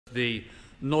The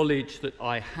knowledge that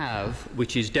I have,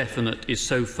 which is definite, is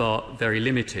so far very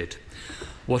limited.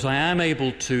 What I am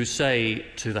able to say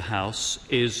to the House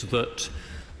is that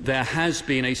there has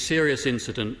been a serious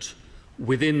incident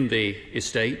within the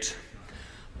estate.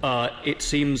 It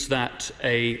seems that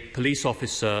a police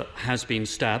officer has been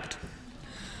stabbed,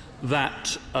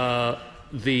 that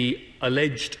the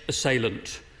alleged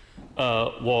assailant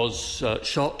was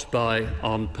shot by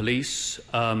armed police.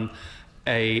 An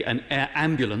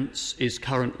ambulance is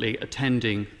currently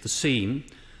attending the scene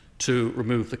to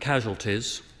remove the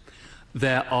casualties.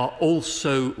 There are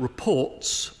also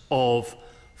reports of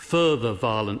further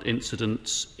violent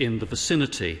incidents in the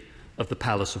vicinity of the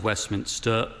Palace of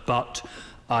Westminster, but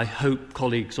I hope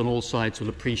colleagues on all sides will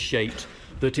appreciate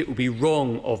that it would be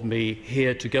wrong of me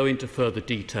here to go into further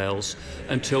details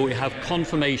until we have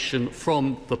confirmation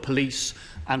from the police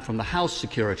and from the House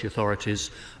security authorities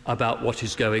about what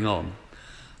is going on.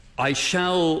 I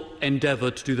shall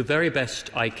endeavour to do the very best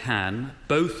I can,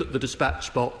 both at the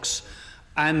dispatch box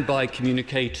and by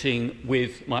communicating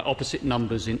with my opposite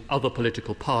numbers in other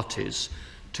political parties,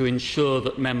 to ensure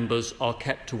that members are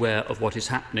kept aware of what is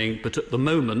happening. But at the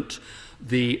moment,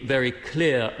 the very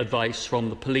clear advice from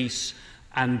the police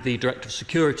and the Director of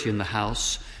Security in the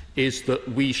House is that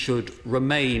we should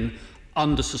remain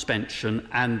under suspension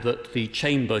and that the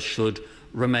Chamber should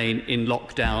remain in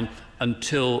lockdown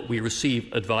until we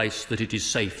receive advice that it is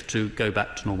safe to go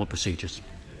back to normal procedures.